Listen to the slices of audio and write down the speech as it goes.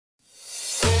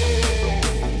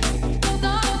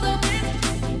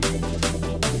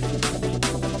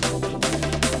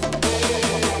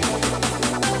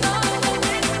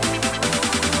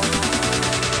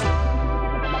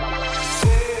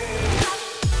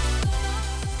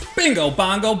Bingo,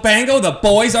 bongo, bango, the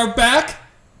boys are back.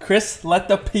 Chris, let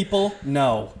the people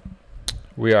know.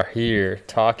 We are here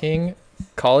talking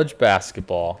college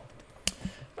basketball.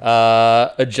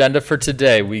 Agenda for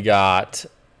today, we got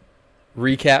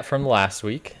recap from last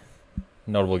week,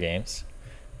 notable games.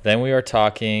 Then we are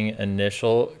talking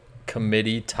initial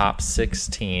committee top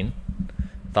 16.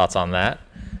 Thoughts on that?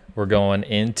 We're going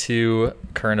into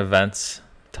current events,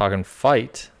 talking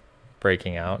fight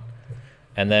breaking out.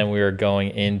 And then we are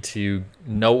going into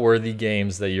noteworthy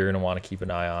games that you're going to want to keep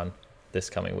an eye on this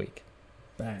coming week.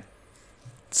 Bang.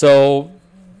 So,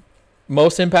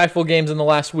 most impactful games in the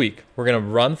last week. We're going to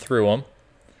run through them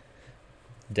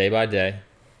day by day,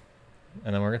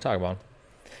 and then we're going to talk about them.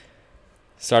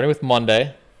 Starting with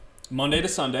Monday. Monday to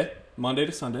Sunday.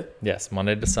 Yes,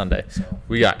 Monday to Sunday. So.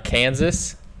 We got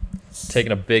Kansas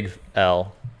taking a big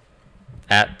L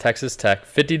at Texas Tech,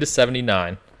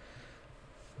 50-79.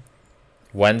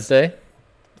 Wednesday,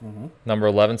 number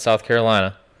 11, South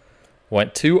Carolina,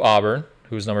 went to Auburn,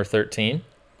 who's number 13.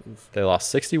 Oof. They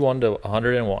lost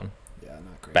 61-101. Yeah,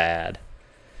 not great. Bad.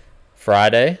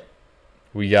 Friday,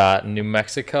 we got New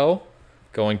Mexico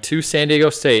going to San Diego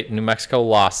State. New Mexico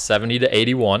lost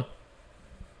 70-81.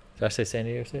 Did I say San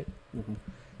Diego State?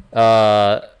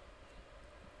 Mm-hmm.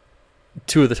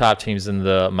 Two of the top teams in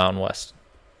the Mountain West.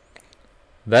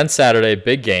 Then Saturday,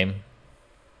 big game.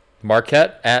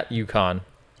 Marquette at UConn.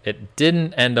 It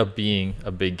didn't end up being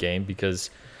a big game because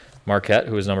Marquette,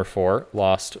 who was number 4,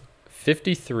 lost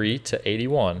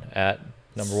 53-81 at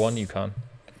number 1 UConn.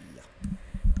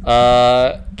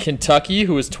 Kentucky,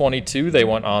 who was 22, they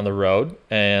went on the road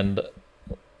and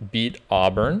beat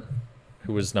Auburn,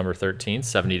 who was number 13,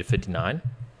 70-59.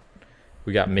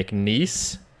 We got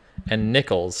McNeese and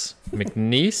Nichols.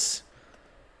 McNeese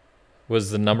was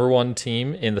the number 1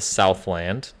 team in the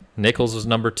Southland. Nichols was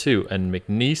number 2, and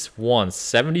McNeese won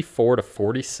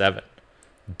 74-47.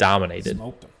 Dominated.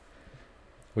 Smoked them.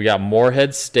 We got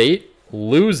Morehead State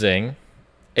losing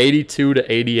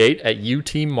 82-88 at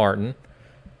UT Martin.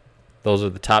 Those are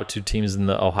the top 2 teams in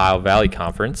the Ohio Valley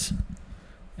Conference.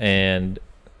 And,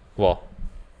 well,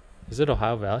 is it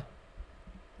Ohio Valley?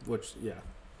 Which, yeah.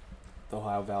 The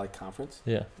Ohio Valley Conference?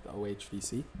 Yeah. The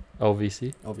OHVC?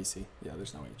 OVC? OVC. Yeah,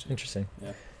 there's no H. Interesting.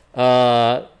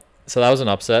 Yeah. So that was an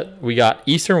upset. We got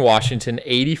Eastern Washington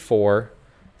 84.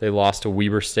 They lost to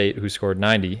Weber State, who scored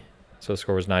 90. So the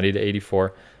score was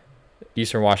 90-84.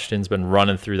 Eastern Washington's been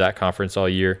running through that conference all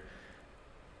year.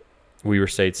 Weber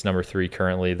State's number 3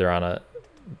 currently. They're on a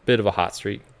bit of a hot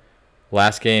streak.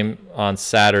 Last game on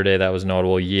Saturday that was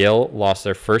notable. Yale lost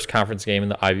their first conference game in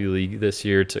the Ivy League this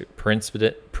year to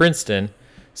Princeton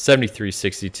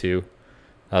 73-62.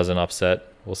 That was an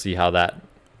upset. We'll see how that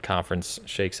conference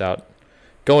shakes out.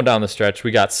 Going down the stretch, we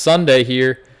got Sunday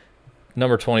here.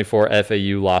 Number 24,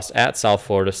 FAU lost at South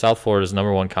Florida. South Florida's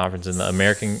number 1 conference in the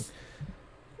American,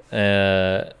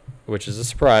 which is a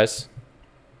surprise.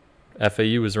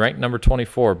 FAU was ranked number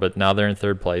 24, but now they're in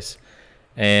 3rd place.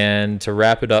 And to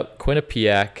wrap it up,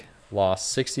 Quinnipiac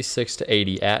lost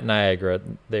 66-80 at Niagara.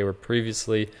 They were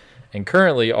previously and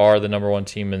currently are the number 1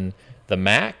 team in the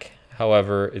MAC.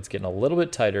 However, it's getting a little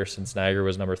bit tighter since Niagara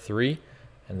was number 3.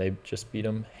 And they just beat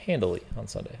them handily on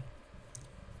Sunday.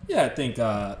 Yeah, I think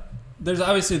there's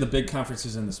obviously the big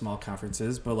conferences and the small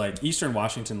conferences, but like Eastern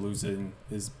Washington losing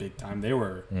is big time. They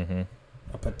were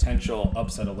a potential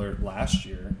upset alert last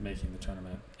year making the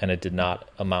tournament. And it did not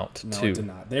amount to. No, it did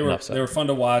not. They were fun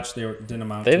to watch. Didn't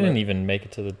amount to They didn't even make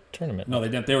it to the tournament. No, they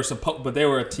didn't. They were but they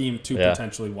were a team to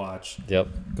potentially watch.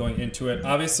 Yep. Going into it.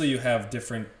 Obviously, you have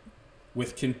different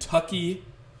with Kentucky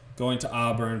going to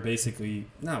Auburn, basically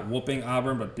not whooping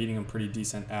Auburn, but beating them pretty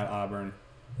decent at Auburn,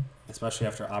 especially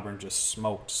after Auburn just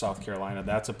smoked South Carolina.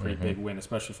 That's a pretty big win,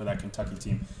 especially for that Kentucky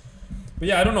team. But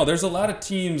yeah, I don't know. There's a lot of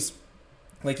teams,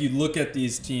 like you look at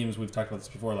these teams, we've talked about this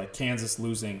before, like Kansas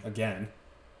losing again,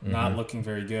 not looking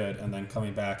very good, and then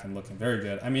coming back and looking very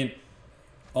good. I mean,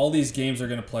 all these games are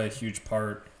going to play a huge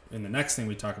part in the next thing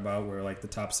we talk about, where like the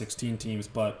top 16 teams,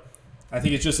 but I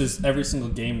think it's just as every single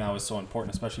game now is so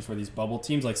important, especially for these bubble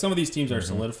teams. Like some of these teams are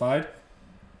solidified,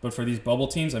 but for these bubble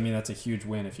teams, I mean, that's a huge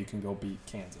win if you can go beat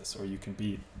Kansas or you can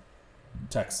beat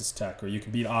Texas Tech or you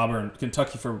can beat Auburn.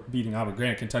 Kentucky for beating Auburn.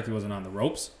 Granted, Kentucky wasn't on the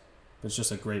ropes, but it's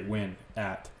just a great win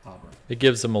at Auburn. It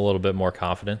gives them a little bit more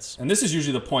confidence. And this is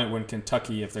usually the point when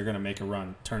Kentucky, if they're going to make a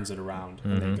run, turns it around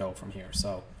and they go from here.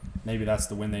 So maybe that's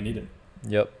the win they needed.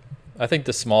 Yep. I think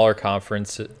the smaller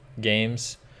conference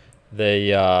games,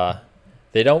 they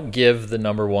don't give the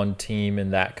number 1 team in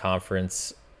that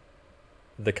conference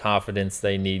the confidence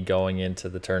they need going into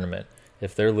the tournament.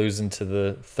 If they're losing to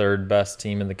the 3rd best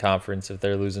team in the conference, if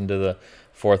they're losing to the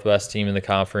 4th best team in the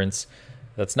conference,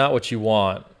 That's not what you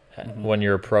want when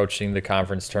you're approaching the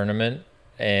conference tournament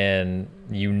and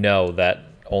you know that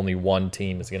only one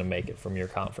team is going to make it from your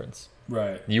conference.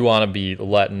 Right. You want to be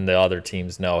letting the other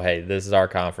teams know, hey, this is our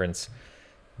conference.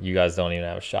 You guys don't even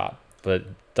have a shot. But it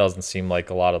doesn't seem like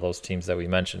a lot of those teams that we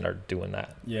mentioned are doing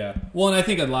that. Yeah. Well, and I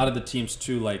think a lot of the teams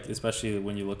too, like especially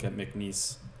when you look at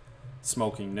McNeese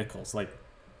smoking Nichols, like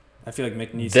I feel like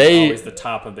McNeese is always the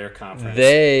top of their conference.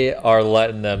 They are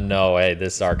letting them know, hey,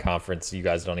 this is our conference. You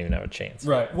guys don't even have a chance.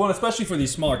 Right. Well, especially for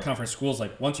these smaller conference schools,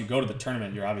 like once you go to the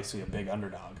tournament, you're obviously a big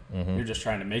underdog. Mm-hmm. You're just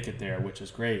trying to make it there, which is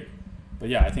great. But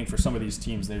yeah, I think for some of these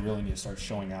teams, they really need to start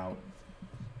showing out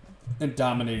and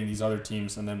dominating these other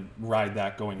teams and then ride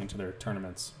that going into their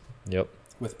tournaments. Yep.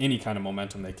 With any kind of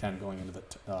momentum they can going into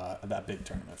that big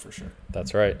tournament for sure.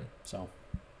 That's right.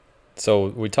 So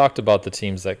we talked about the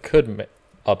teams that could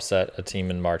upset a team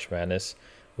in March Madness.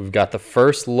 We've got the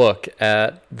first look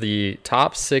at the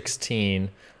top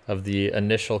 16 of the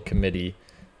initial committee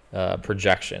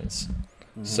projections.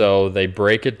 Mm-hmm. So they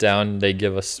break it down. They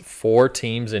give us 4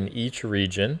 teams in each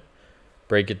region.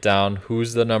 Break it down.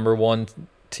 Who's the number 1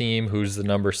 team? Who's the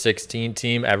number 16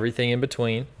 team? Everything in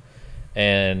between.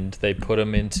 And they put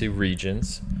them into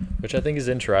regions, which I think is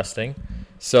interesting.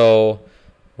 So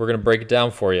we're going to break it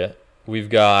down for you. We've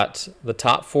got the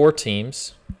top 4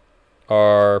 teams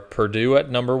are Purdue at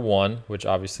number 1, which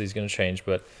obviously is going to change.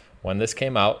 But when this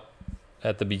came out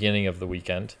at the beginning of the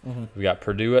weekend, we got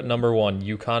Purdue at number 1,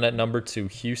 UConn at number 2,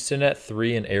 Houston at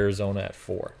 3, and Arizona at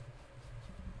 4.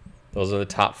 Those are the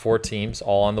top 4 teams,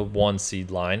 all on the 1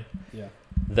 seed line. Yeah.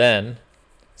 Then,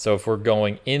 so if we're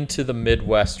going into the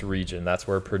Midwest region, that's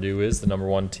where Purdue is, the number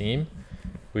 1 team.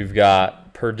 We've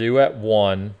got Purdue at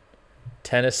 1,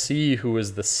 Tennessee, who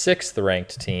is the 6th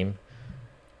ranked team,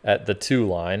 at the 2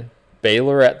 line.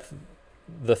 Baylor at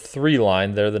the 3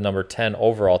 line, they're the number 10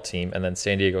 overall team. And then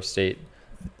San Diego State,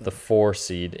 the 4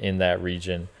 seed in that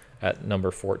region, at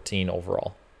number 14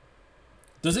 overall.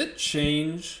 Does it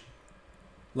change?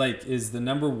 Like, is the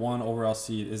number 1 overall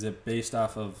seed, is it based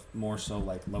off of more so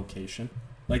like location?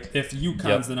 Like, if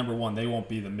UConn's the number 1, they won't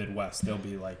be the Midwest. They'll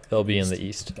be like they'll be in the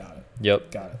East. Got it.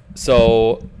 Yep. Got it.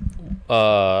 So,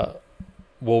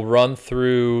 we'll run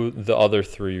through the other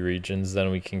 3 regions, then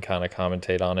we can kind of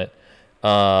commentate on it.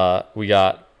 We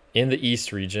got in the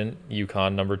East region,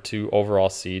 UConn, number 2 overall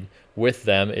seed. With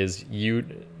them is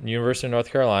University of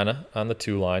North Carolina on the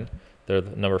 2 line. They're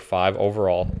the number 5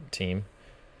 overall team.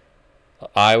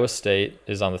 Iowa State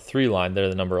is on the 3 line. They're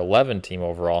the number 11 team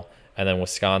overall. And then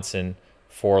Wisconsin,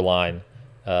 4 line,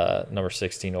 number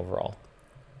 16 overall.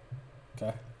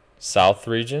 Okay. South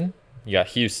region, you got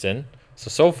Houston.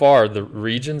 So far, the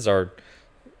regions are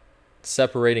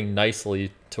separating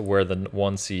nicely to where the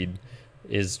 1 seed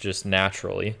is just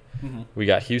naturally. Mm-hmm. We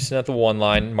got Houston at the 1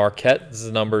 line. Marquette is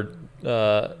the number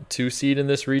 2 seed in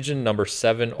this region, number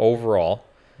 7 overall.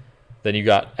 Then you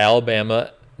got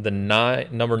Alabama, the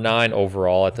number 9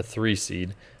 overall at the 3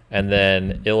 seed. And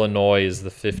then Illinois is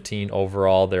the 15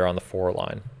 overall. They're on the 4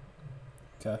 line.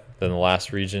 Okay. Then the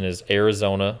last region is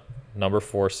Arizona, number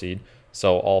 4 seed.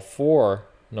 So all 4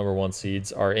 number 1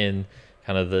 seeds are in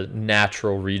kind of the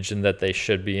natural region that they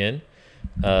should be in.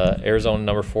 Arizona,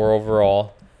 number 4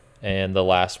 overall. And the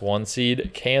last 1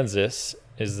 seed, Kansas,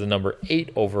 is the number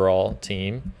 8 overall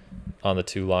team on the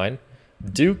 2 line.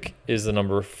 Duke is the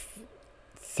number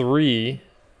 3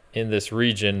 in this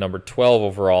region, number 12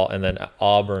 overall. And then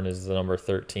Auburn is the number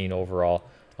 13 overall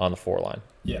on the 4 line.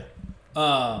 Yeah.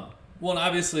 Well, and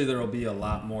obviously there will be a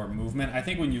lot more movement. I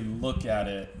think when you look at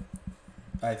it,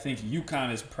 I think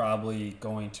UConn is probably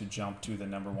going to jump to the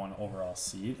number 1 overall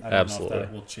seed. I don't know if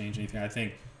that will change anything. I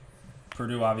think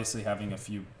Purdue obviously having a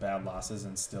few bad losses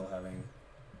and still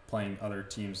playing other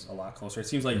teams a lot closer. It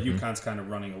seems like UConn's kind of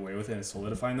running away with it and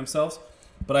solidifying themselves.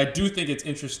 But I do think it's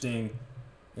interesting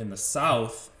in the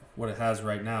South what it has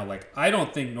right now. Like, I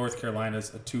don't think North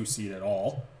Carolina's a 2 seed at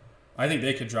all. I think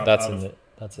they could drop That's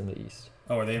in the East.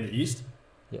 Oh, are they in the East?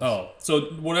 Yes. Oh, so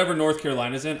whatever North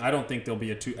Carolina's in, I don't think they'll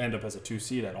be end up as a 2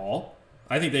 seed at all.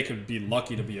 I think they could be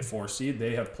lucky to be a 4 seed.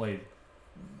 They have played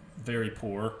very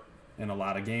poor in a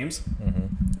lot of games.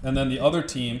 Mm-hmm. And then the other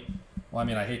team, well, I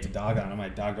mean, I hate to dog on them. I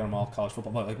dogged on them all college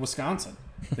football, but like Wisconsin,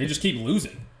 they just keep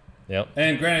losing. Yep.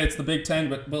 And granted, it's the Big Ten,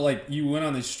 but like you went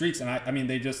on these streaks, and I mean,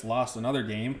 they just lost another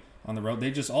game on the road.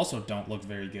 They just also don't look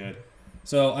very good.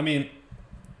 So I mean,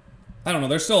 I don't know.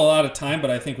 There's still a lot of time, but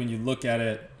I think when you look at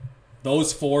it,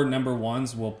 those 4 number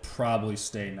 1s will probably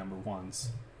stay number 1s,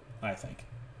 I think.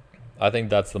 I think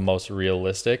that's the most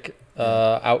realistic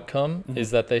outcome,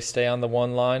 is that they stay on the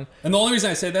 1 line. And the only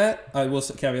reason I say that, I will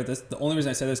caveat this, the only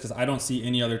reason I say this is because I don't see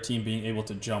any other team being able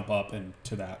to jump up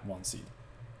into that 1 seed.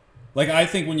 Like, I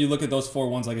think when you look at those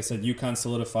 4-1s, like I said, UConn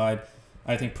solidified.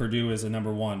 I think Purdue is a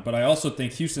number 1. But I also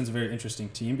think Houston's a very interesting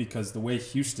team because the way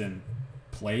Houston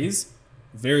plays,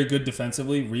 very good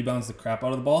defensively, rebounds the crap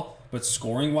out of the ball. But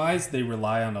scoring-wise, they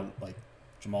rely on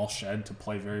Jamal Shed to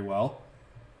play very well.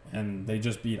 And they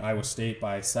just beat Iowa State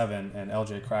by 7, and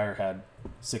LJ Cryer had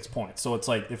 6 points. So it's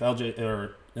like if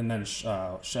and then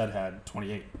Shed had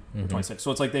 28 or 26.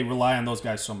 So it's like they rely on those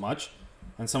guys so much,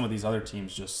 and some of these other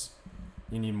teams just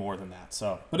you need more than that.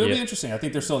 So, but it'll be interesting. I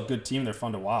think they're still a good team. They're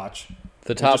fun to watch.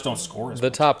 They just don't score as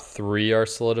much. Top 3 are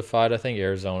solidified. I think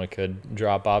Arizona could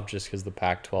drop off just because the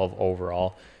Pac-12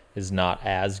 overall is not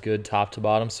as good top to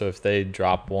bottom. So if they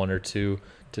drop 1 or 2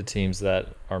 to teams that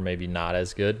are maybe not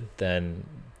as good, then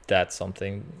that's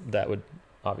something that would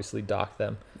obviously dock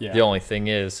them. Yeah. The only thing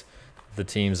is the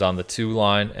teams on the 2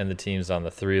 line and the teams on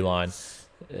the 3 line,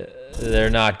 they're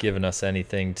not giving us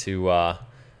anything to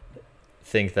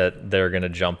think that they're going to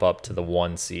jump up to the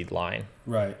 1 seed line.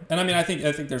 Right. And I mean, I think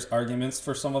there's arguments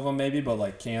for some of them maybe, but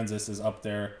like Kansas is up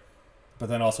there. But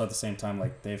then also at the same time,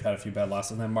 like they've had a few bad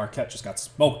losses, and then Marquette just got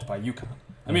smoked by UConn.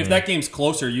 I mean, if that game's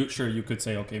closer, you could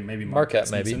say, okay, maybe Marquette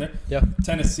maybe in there. Yeah.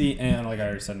 Tennessee and, like I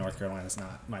already said, North Carolina's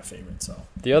not my favorite. So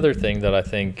the other thing that I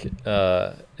think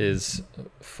is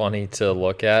funny to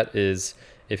look at is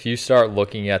if you start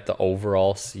looking at the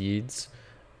overall seeds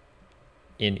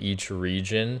in each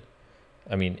region.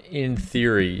 I mean, in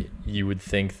theory, you would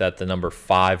think that the number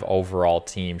 5 overall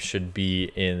team should be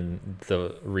in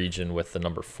the region with the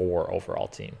number 4 overall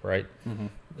team, right?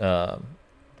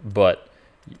 But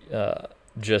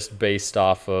just based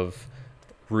off of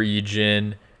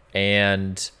region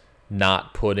and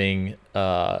not putting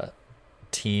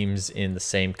teams in the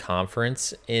same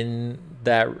conference in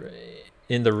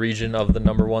the region of the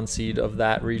number 1 seed of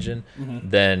that region,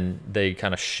 then they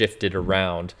kind of shifted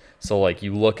around. So, like,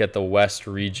 you look at the West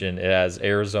region, it has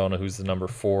Arizona, who's the number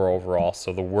 4 overall,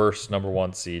 so the worst number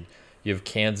 1 seed. You have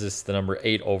Kansas, the number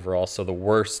 8 overall, so the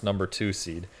worst number 2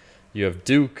 seed. You have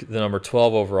Duke, the number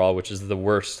 12 overall, which is the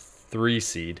worst 3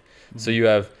 seed. So you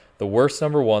have the worst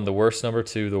number 1, the worst number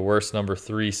 2, the worst number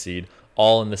 3 seed,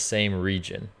 all in the same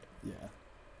region. Yeah.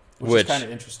 Which is kind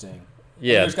of interesting.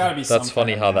 Yeah, there's got to be some that's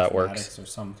funny how that works. Or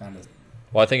some kind of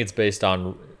well, I think it's based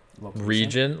on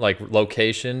region, like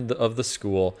location of the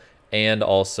school, and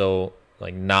also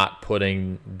like not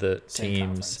putting the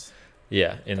teams,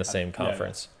 in the same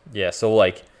conference. Yeah, so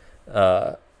like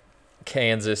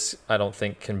Kansas, I don't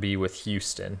think can be with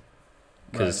Houston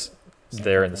because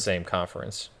they're in the same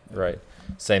conference, right?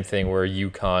 Same thing where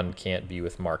UConn can't be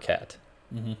with Marquette.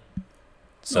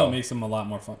 So it makes them a lot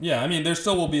more fun. Yeah, I mean, there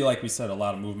still will be, like we said, a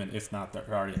lot of movement, if not there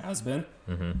already has been.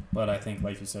 But I think,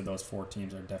 like you said, those 4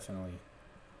 teams are definitely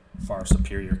far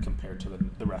superior compared to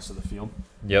the rest of the field.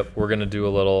 Yep, we're going to do a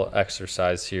little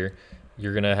exercise here.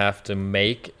 You're going to have to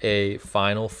make a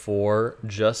Final Four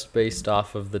just based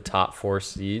off of the top 4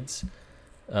 seeds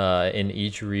in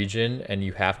each region, and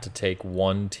you have to take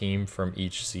 1 team from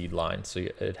each seed line. So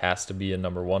it has to be a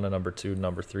number 1, a number 2,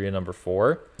 number 3, a number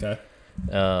 4. Okay.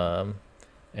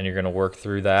 And you're going to work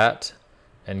through that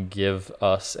and give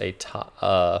us a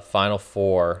Final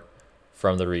Four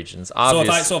from the regions. So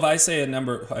if I say a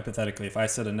number, hypothetically, if I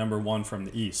said a number 1 from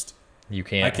the East, you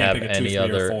can't have pick a 2, any 3,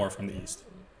 other or 4 from the East.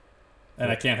 And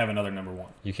I can't have another number 1.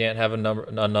 You can't have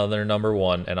another number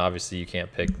 1, and obviously you can't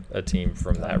pick a team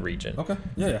from that region. Okay.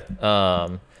 Yeah.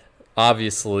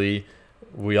 Obviously,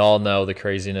 we all know the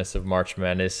craziness of March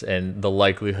Madness and the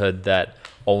likelihood that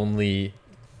only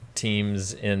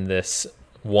teams in this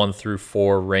 1 through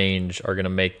 4 range are going to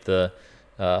make the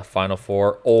Final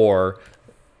Four, or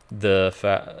if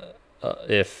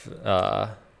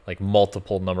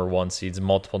multiple number 1 seeds,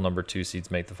 multiple number 2 seeds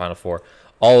make the Final Four.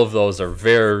 All of those are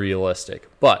very realistic.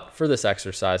 But for this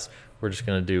exercise, we're just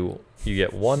going to do, you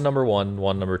get 1 number 1,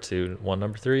 1 number 2, 1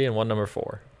 number 3, and 1 number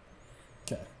 4.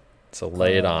 Okay. So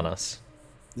lay it on us.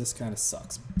 This kind of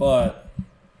sucks, but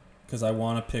because I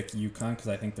want to pick UConn because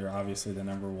I think they're obviously the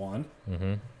number 1.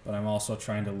 But I'm also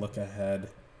trying to look ahead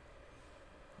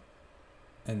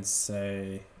and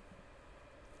say,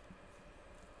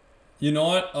 you know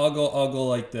what? I'll go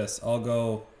like this. I'll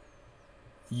go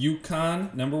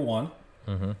UConn number 1.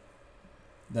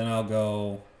 Then I'll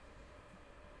go.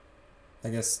 I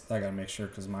guess I gotta make sure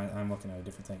because I'm looking at a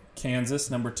different thing. Kansas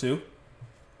number 2.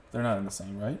 They're not in the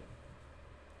same, right?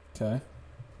 Okay.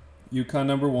 UConn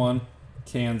number 1.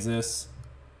 Kansas.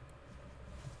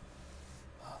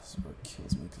 Oh, this is what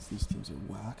kills me because these teams are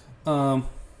whack.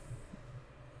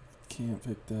 Can't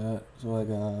pick that.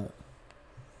 So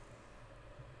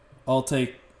I'll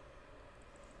take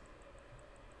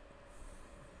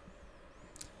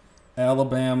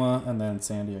Alabama and then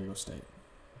San Diego State.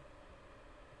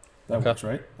 That works,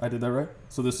 right? I did that right?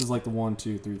 So this is like the 1,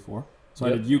 2, 3, 4. So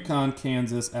Yep. I did UConn,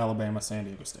 Kansas, Alabama, San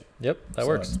Diego State. Yep, that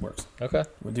works. That works. Okay.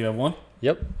 Do you have one?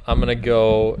 Yep. I'm going to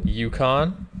go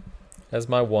UConn as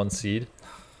my 1 seed.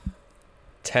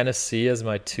 Tennessee as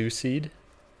my 2 seed.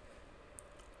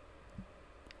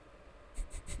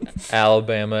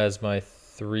 Alabama as my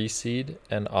 3 seed.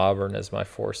 And Auburn as my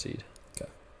 4 seed. Okay.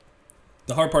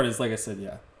 The hard part is, like I said,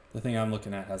 yeah. The thing I'm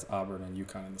looking at has Auburn and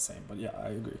UConn in the same. But yeah, I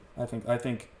agree. I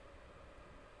think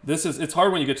it's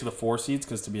hard when you get to the 4 seeds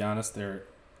because, to be honest,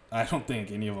 I don't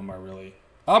think any of them are really.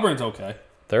 Auburn's okay.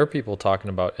 There are people talking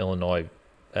about Illinois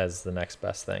as the next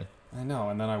best thing. I know,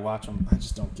 and then I watch them. I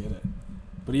just don't get it.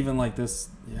 But even like this,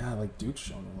 yeah, like Duke's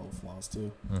showing a little flaws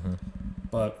too. Mm-hmm.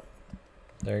 But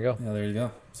there you go. Yeah, there you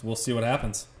go. So we'll see what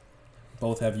happens.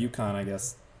 Both have UConn, I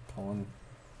guess,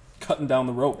 cutting down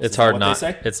the rope. It's hard not.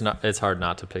 It's hard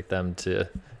not to pick them to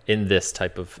in this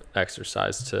type of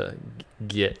exercise to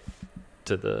get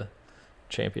to the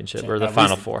championship or the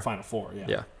Final Four. Final Four, yeah.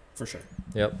 Yeah, for sure.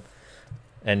 Yep.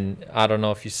 And I don't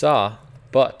know if you saw,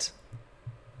 but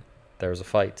there was a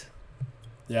fight.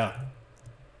 Yeah.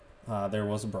 There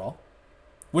was a brawl,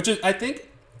 which is, I think,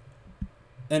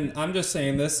 and I'm just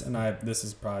saying this, and this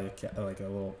is probably like a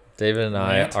little. David and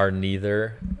rant. I are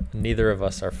neither of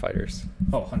us are fighters.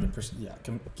 Oh, 100%. Yeah,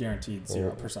 guaranteed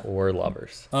 0%. We're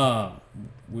lovers.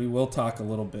 We will talk a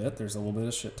little bit. There's a little bit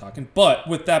of shit talking. But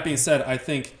with that being said, I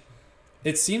think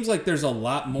it seems like there's a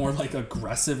lot more like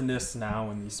aggressiveness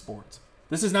now in these sports.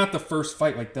 This is not the first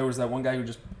fight. Like there was that one guy who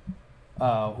just,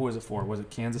 who was it for? Was it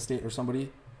Kansas State or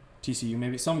somebody? TCU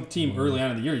maybe? Some team early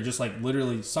on in the year, you just like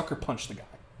literally sucker punched the guy.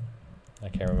 I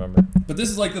can't remember. But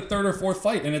this is like the 3rd or 4th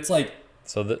fight, and it's like,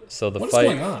 So the what fight,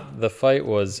 is going on? The fight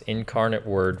was Incarnate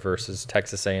Word versus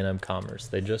Texas A&M Commerce.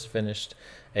 They just finished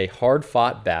a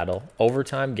hard-fought battle,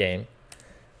 overtime game,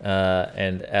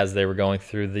 and as they were going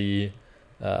through the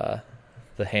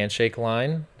handshake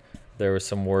line, there were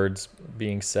some words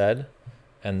being said,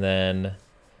 and then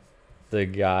the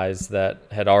guys that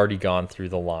had already gone through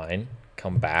the line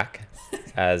come back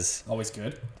as always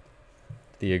good.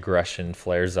 The aggression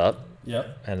flares up.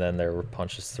 Yep. And then there were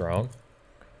punches thrown.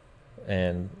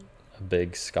 And a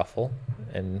big scuffle,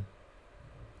 and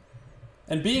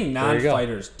being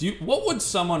non-fighters, what would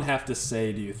someone have to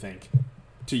say, do you think,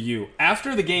 to you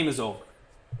after the game is over?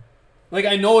 Like,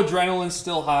 I know adrenaline's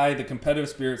still high, the competitive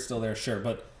spirit's still there, sure,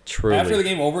 but truly, after the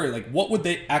game over, like, what would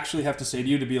they actually have to say to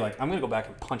you to be like, I'm gonna go back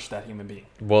and punch that human being?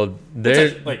 Well,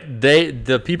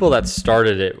 the people that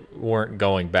started it weren't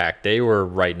going back; they were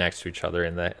right next to each other,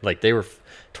 they were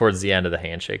towards the end of the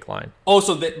handshake line. Oh,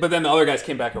 but then the other guys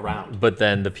came back around. But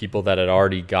then the people that had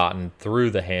already gotten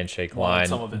through the handshake line,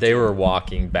 they were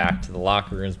walking back to the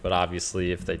locker rooms. But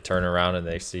obviously, if they turn around and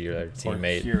they see their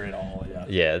teammate, or hear it all, yeah.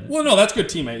 Yeah. Well, no, that's good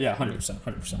teammate. Yeah,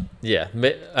 100%. Yeah,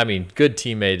 I mean, good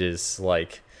teammate is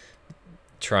like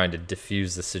trying to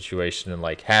diffuse the situation and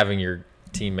like having your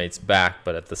teammates back,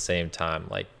 but at the same time,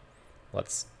 like,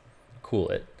 let's cool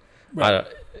it. Right.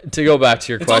 To go back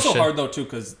to your question. It's also hard, though, too,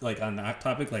 because, like, on that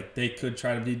topic, like, they could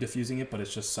try to be diffusing it, but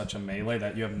it's just such a melee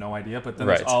that you have no idea. But then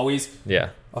there's always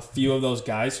a few of those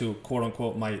guys who,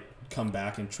 quote-unquote, might come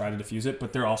back and try to diffuse it,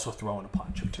 but they're also throwing a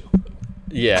punch, too.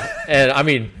 Yeah, and, I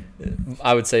mean,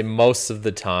 I would say most of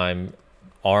the time,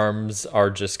 arms are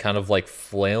just kind of, like,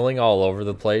 flailing all over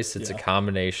the place. It's a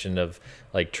combination of,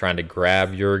 like, trying to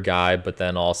grab your guy, but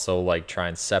then also, like, try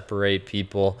and separate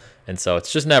people. And so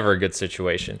it's just never a good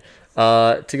situation.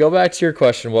 To go back to your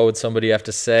question, what would somebody have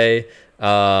to say?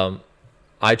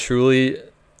 I truly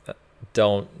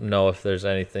don't know if there's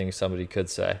anything somebody could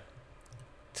say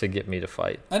to get me to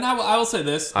fight. And I will say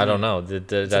this. I don't know. That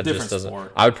just doesn't.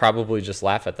 Sport. I would probably just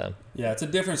laugh at them. Yeah, it's a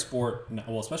different sport.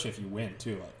 Well, especially if you win,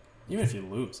 too. Like, even if you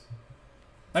lose.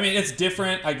 I mean, it's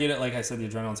different. I get it. Like I said, the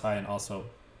adrenaline's high, and also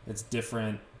it's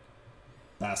different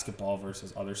basketball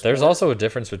versus other sports. There's also a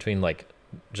difference between, like,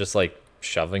 just, like,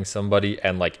 shoving somebody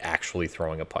and like actually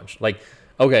throwing a punch. Like,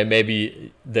 okay,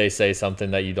 maybe they say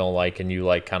something that you don't like and you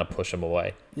like kind of push them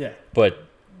away. Yeah. But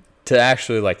to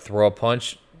actually like throw a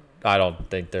punch, I don't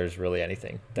think there's really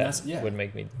anything that would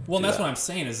make me. Well, and that's what I'm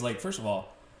saying is like, first of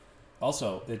all,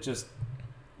 also it just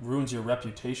ruins your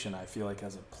reputation. I feel like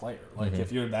as a player, like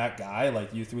if you're that guy,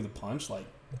 like you threw the punch, like.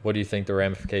 What do you think the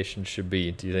ramifications should be?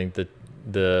 Do you think that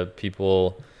the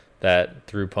people that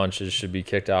threw punches should be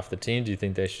kicked off the team? Do you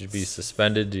think they should be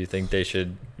suspended? Do you think they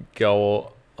should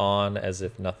go on as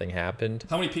if nothing happened?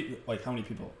 How many people?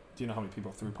 Do you know how many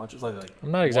people threw punches? Like I'm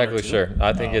not exactly sure.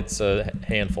 I think it's a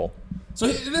handful. So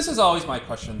this is always my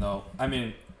question, though. I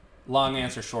mean, long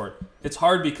answer short. It's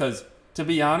hard because, to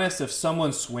be honest, if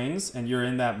someone swings and you're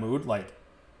in that mood, like,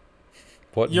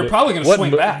 you're probably going to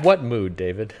swing back. What mood,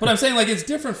 David? But I'm saying, like, it's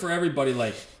different for everybody.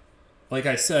 Like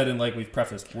I said, and like we've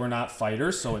prefaced, we're not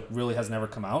fighters, so it really has never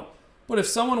come out. But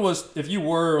if you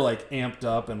were like amped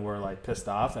up and were like pissed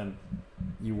off and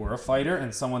you were a fighter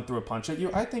and someone threw a punch at you,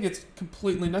 I think it's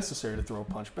completely necessary to throw a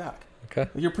punch back. Okay.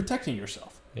 You're protecting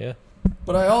yourself. Yeah.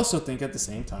 But I also think at the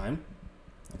same time,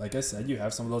 like I said, you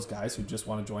have some of those guys who just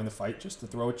want to join the fight just to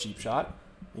throw a cheap shot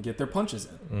and get their punches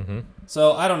in. Mm-hmm.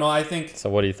 So I don't know. I think. So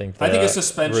what do you think? I think a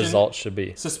suspension result should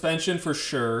be suspension for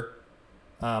sure.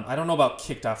 I don't know about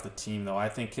kicked off the team though. I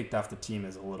think kicked off the team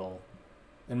is a little,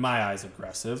 in my eyes,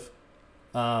 aggressive.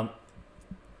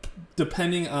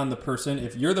 Depending on the person,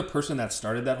 if you're the person that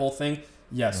started that whole thing,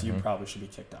 yes, you probably should be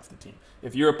kicked off the team.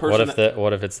 If you're a person,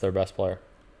 what if it's their best player?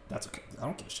 That's okay. I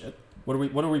don't give a shit. What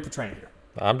are we portraying here?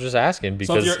 I'm just asking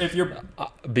because if you're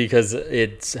because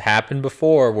it's happened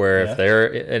before where if they're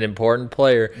an important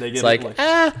player, it's like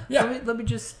let me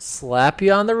just slap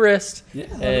you on the wrist,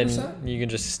 100%. And you can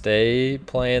just stay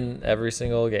playing every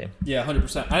single game. Yeah,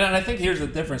 100%. And I think here's the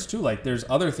difference too. Like, there's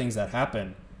other things that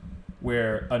happen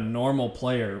where a normal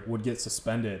player would get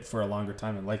suspended for a longer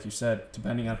time, and like you said,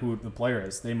 depending on who the player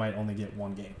is, they might only get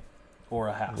one game. Or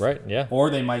a half. Right, yeah. Or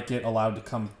they might get allowed to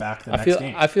come back the next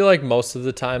game. I feel like most of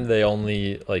the time they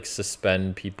only like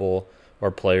suspend people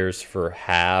or players for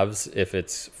halves if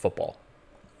it's football.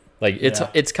 Like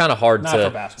it's kind of hard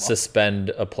to suspend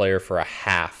a player for a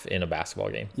half in a basketball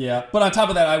game. Yeah, but on top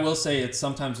of that, I will say it's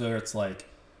sometimes where it's like,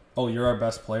 oh, you're our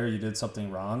best player, you did something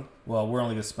wrong. Well, we're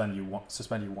only going to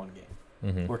suspend you one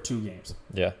game or 2 games.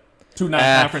 Yeah. 2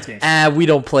 non-conference games. We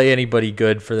don't play anybody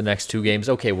good for the next 2 games.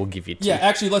 Okay, we'll give you 2. Yeah,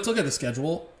 actually, let's look at the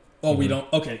schedule. Oh, we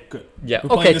don't. Okay, good. Yeah.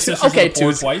 Okay.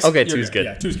 2's twice. Okay, 2's good.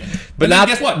 Yeah, 2's good. But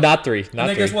guess what? Not 3. And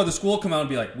then guess what? The school will come out and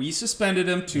be like, we suspended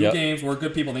him 2 games. We're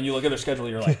good people. Then you look at their schedule.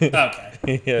 You're like, okay.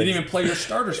 You didn't even play your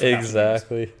starters. For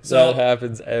exactly. So that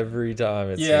happens every time.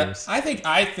 It seems. I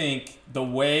think the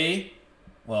way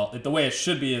it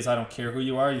should be is I don't care who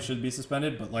you are. You should be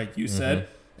suspended. But like you said,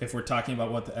 if we're talking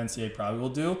about what the NCAA probably will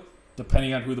do,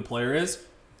 depending on who the player is,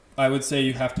 I would say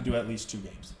you have to do at least 2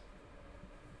 games.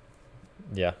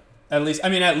 Yeah. At least.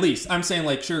 I'm saying,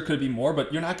 like, sure, it could be more,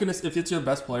 but you're not going to, if it's your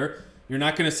best player, you're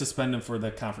not going to suspend him for the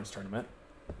conference tournament.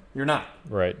 You're not.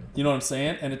 Right. You know what I'm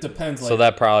saying? And it depends. So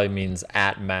that probably means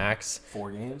at max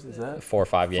 4 games, is that? 4 or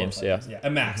 5 games, yeah. Yeah,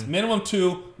 at max. Minimum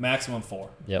 2, maximum 4.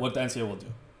 Yep. What the NCAA will do.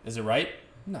 Is it right?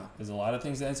 No. Is a lot of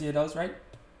things the NCAA does right?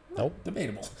 Nope.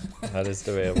 Debatable. That is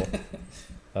debatable.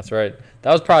 That's right.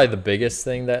 That was probably the biggest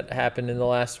thing that happened in the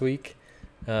last week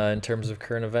in terms of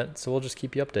current events. So we'll just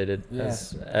keep you updated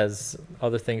as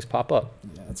other things pop up.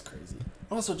 Yeah, that's crazy.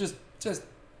 Also, just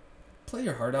play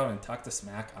your heart out and talk to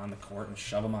smack on the court and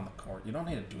shove them on the court. You don't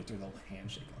need to do it through the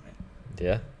handshake line.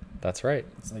 Yeah, that's right.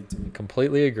 It's like, dude.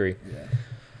 Completely agree. Yeah.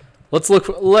 Let's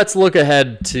look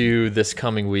ahead to this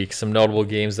coming week. Some notable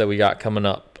games that we got coming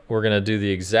up. We're going to do the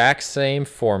exact same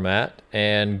format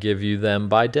and give you them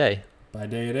by day. By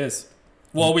day it is.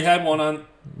 Well, we had one on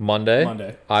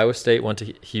Monday. Iowa State went to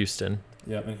Houston.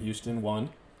 Yep, and Houston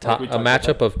won. A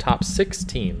matchup of top 6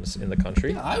 teams in the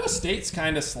country. Yeah, Iowa State's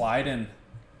kind of sliding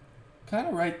kind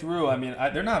of right through. I mean,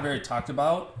 they're not very talked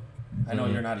about. I know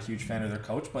you're not a huge fan of their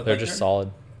coach, but they're just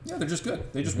solid. Yeah, they're just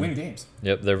good. They just win games.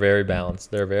 Yep, they're very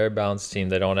balanced. They're a very balanced team.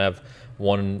 They don't have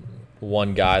one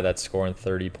guy that's scoring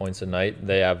 30 points a night.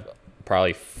 They have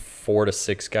probably 4 to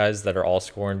 6 guys that are all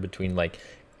scoring between like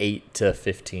 8 to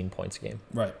 15 points a game.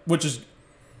 Right, which is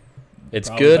it's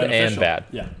good beneficial. And bad.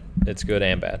 Yeah, it's good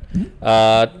and bad.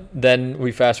 Then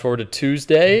we fast forward to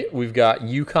Tuesday. We've got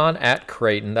UConn at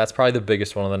Creighton. That's probably the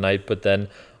biggest one of the night. But then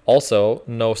also,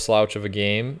 no slouch of a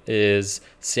game is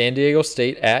San Diego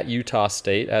State at Utah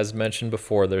State. As mentioned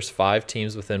before, there's 5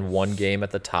 teams within 1 game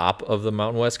at the top of the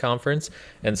Mountain West Conference.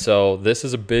 And so this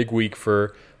is a big week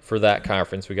for that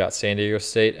conference. We got San Diego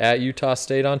State at Utah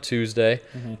State on Tuesday.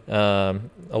 A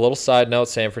little side note,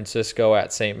 San Francisco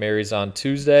at St. Mary's on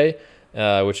Tuesday,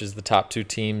 which is the top 2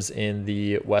 teams in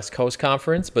the West Coast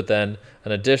Conference. But then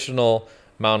an additional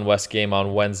Mountain West game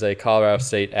on Wednesday, Colorado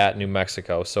State at New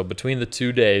Mexico. So between the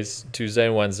 2 days, Tuesday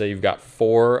and Wednesday, you've got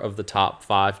 4 of the top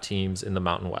 5 teams in the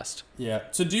Mountain West. Yeah.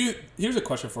 So here's a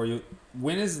question for you.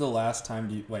 When is the last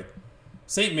time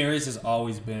St. Mary's has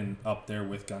always been up there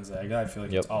with Gonzaga. I feel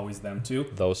like it's always them two.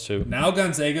 Those two. Now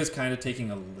Gonzaga's kind of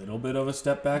taking a little bit of a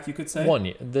step back, you could say. 1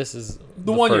 year. This is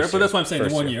the 1 year, but that's what I'm saying.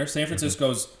 The 1 year. San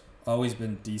Francisco's always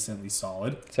been decently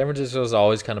solid. San Francisco's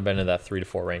always kind of been in that 3 to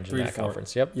 4 range in that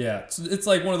conference. Yep. Yeah. It's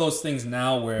like one of those things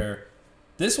now where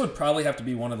this would probably have to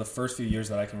be one of the first few years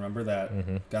that I can remember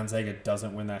that Gonzaga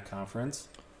doesn't win that conference.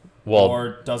 Well,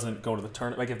 or doesn't go to the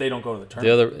tournament. Like if they don't go to the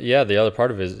tournament. the other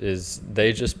part of it is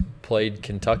they just played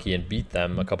Kentucky and beat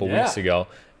them a couple weeks ago,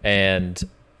 and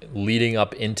leading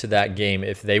up into that game,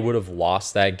 if they would have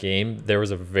lost that game, there was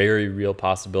a very real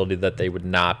possibility that they would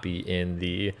not be in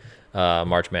the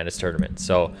March Madness tournament.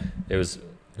 So it was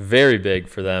very big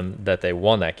for them that they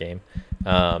won that game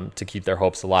to keep their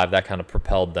hopes alive. That kind of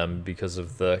propelled them because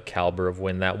of the caliber of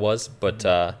win that was. But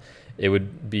it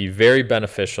would be very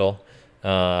beneficial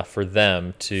for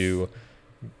them to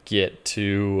get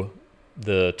to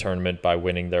the tournament by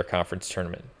winning their conference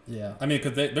tournament. Yeah, I mean,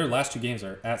 because their last 2 games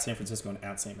are at San Francisco and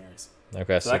at St. Mary's.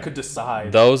 Okay, so that could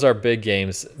decide. Those are big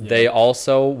games. Yeah. They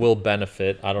also will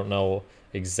benefit. I don't know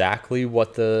exactly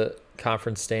what the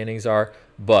conference standings are,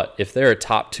 but if they're a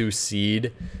top 2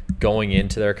 seed going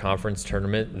into their conference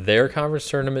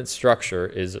tournament structure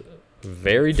is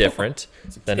very different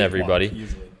than everybody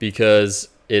because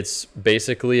it's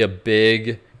basically a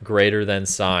big greater than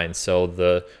sign. So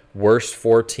the worst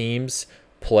 4 teams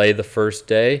play the first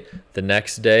day. The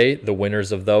next day, the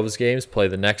winners of those games play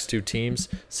the next 2 teams.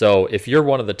 So if you're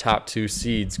one of the top 2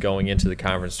 seeds going into the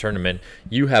conference tournament,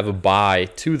 you have a bye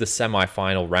to the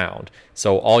semifinal round.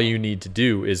 So all you need to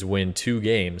do is win 2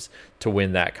 games to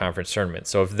win that conference tournament.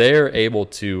 So if they're able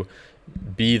to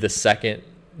be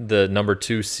the number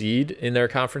 2 seed in their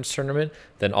conference tournament,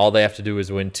 then all they have to do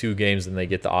is win 2 games and they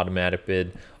get the automatic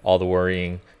bid. All the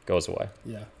worrying goes away.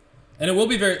 Yeah. And it will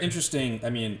be very interesting. I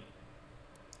mean,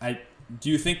 do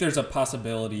you think there's a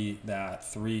possibility that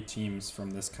 3 teams from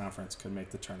this conference could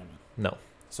make the tournament? No.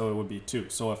 So it would be 2.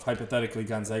 So if hypothetically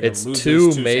Gonzaga it's loses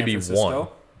 2, to maybe San Francisco, 1.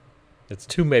 It's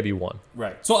 2, maybe 1.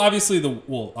 Right. So obviously the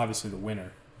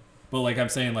winner. But like I'm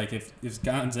saying, like if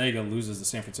Gonzaga loses to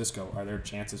San Francisco, are their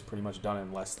chances pretty much done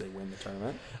unless they win the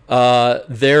tournament?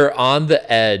 They're on the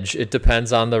edge. It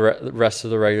depends on the rest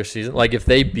of the regular season. Like if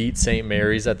they beat St.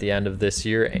 Mary's at the end of this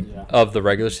year of the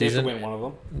regular season, they have to win one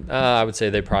of them. I would say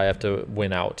they probably have to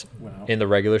win out in the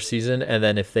regular season, and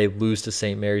then if they lose to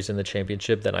St. Mary's in the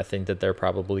championship, then I think that they're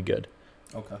probably good.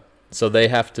 Okay. So they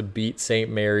have to beat St.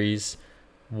 Mary's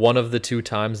one of the 2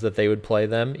 times that they would play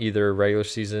them, either regular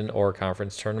season or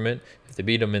conference tournament. If they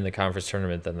beat them in the conference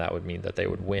tournament, then that would mean that they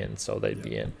would win, so they'd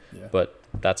be in. Yeah. But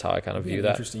that's how I kind of view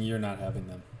that. Interesting year not having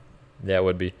them. Yeah, it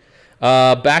would be.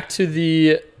 Back to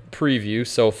the preview.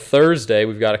 So Thursday,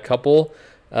 we've got a couple,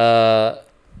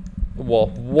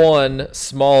 one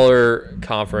smaller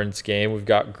conference game. We've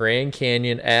got Grand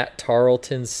Canyon at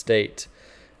Tarleton State.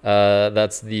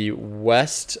 That's the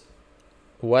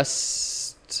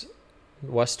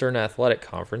Western Athletic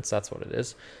Conference. That's what it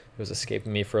is. It was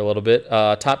escaping me for a little bit.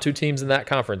 Top 2 teams in that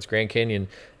conference. Grand Canyon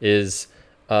is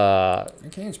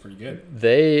Grand Canyon's pretty good.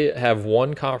 They have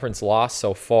 1 conference loss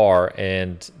so far,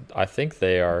 and I think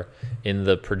they are in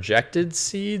the projected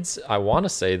seeds. I want to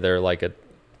say they're like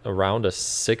around a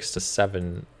 6 to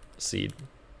 7 seed.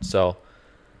 So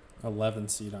 11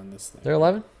 seed on this thing. They're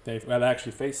 11? They've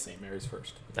actually faced St. Mary's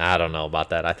first. I don't know about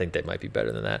that. I think they might be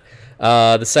better than that.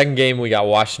 The second game, we got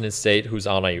Washington State, who's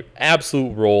on an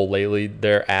absolute roll lately.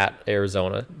 They're at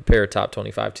Arizona, pair of top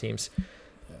 25 teams.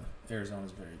 Yeah,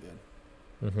 Arizona's very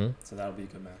good. Mm-hmm. So that'll be a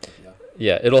good matchup, yeah.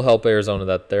 Yeah, it'll help Arizona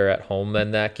that they're at home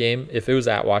in that game. If it was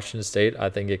at Washington State, I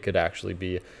think it could actually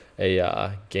be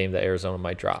a game that Arizona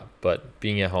might drop. But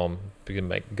being at home is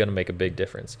going to make a big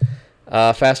difference.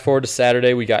 Fast forward to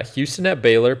Saturday, we got Houston at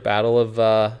Baylor, battle of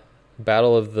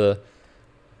the,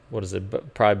 what is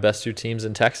it, probably best 2 teams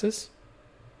in Texas?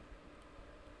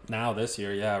 Now this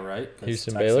year, yeah, right?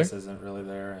 Houston, Texas Baylor isn't really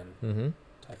there, and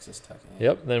Texas Tech.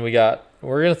 Yep. Then we're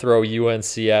gonna throw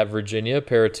UNC at Virginia, a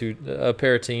pair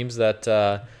of teams that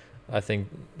I think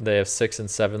they have 6 and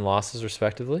 7 losses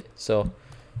respectively. So,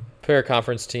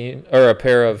 a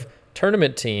pair of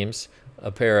tournament teams,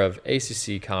 a pair of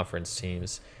ACC conference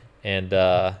teams, and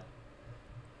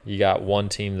you got 1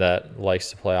 team that likes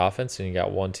to play offense, and you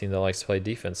got 1 team that likes to play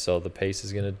defense. So the pace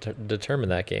is going to determine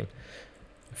that game.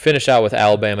 Finish out with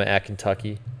Alabama at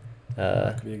Kentucky.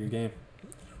 That could be a good game.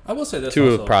 I will say this 2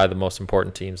 also, of probably the most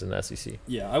important teams in the SEC.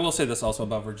 Yeah, I will say this also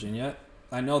about Virginia.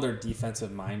 I know they're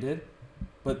defensive-minded,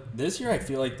 but this year I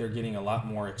feel like they're getting a lot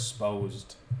more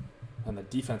exposed on the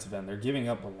defensive end. They're giving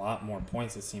up a lot more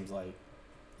points, it seems like.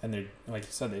 And they, like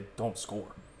you said, they don't score.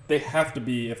 They have to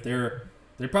be,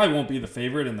 they probably won't be the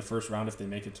favorite in the first round if they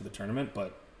make it to the tournament,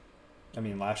 but I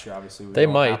mean, last year obviously they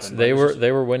might. They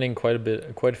were winning quite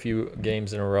a few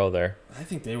games in a row there. I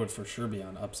think they would for sure be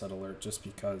on upset alert just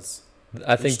because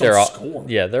I think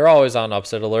they're always on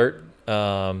upset alert.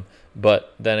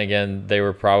 But then again, they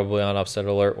were probably on upset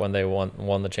alert when they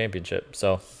won the championship.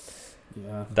 So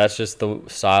yeah, that's just the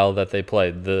style that they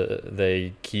play.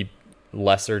 They keep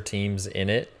lesser teams in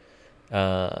it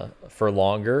for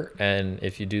longer. And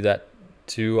if you do that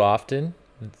too often,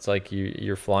 it's like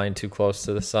you're flying too close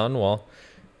to the sun. Well,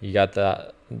 you got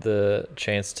the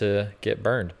chance to get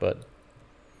burned, but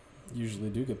You usually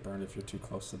do get burned if you're too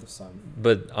close to the sun.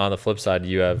 But on the flip side,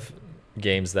 you have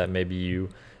games that maybe you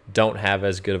don't have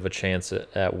as good of a chance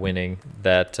at winning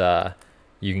that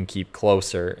you can keep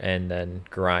closer and then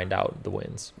grind out the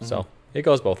wins. Mm-hmm. So it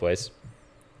goes both ways.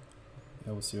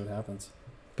 Yeah, we'll see what happens.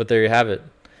 But there you have it.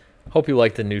 Hope you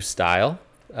like the new style.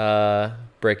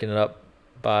 Breaking it up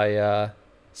by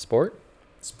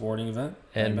Sporting event.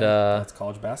 And that's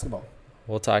college basketball.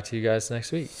 We'll talk to you guys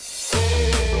next week.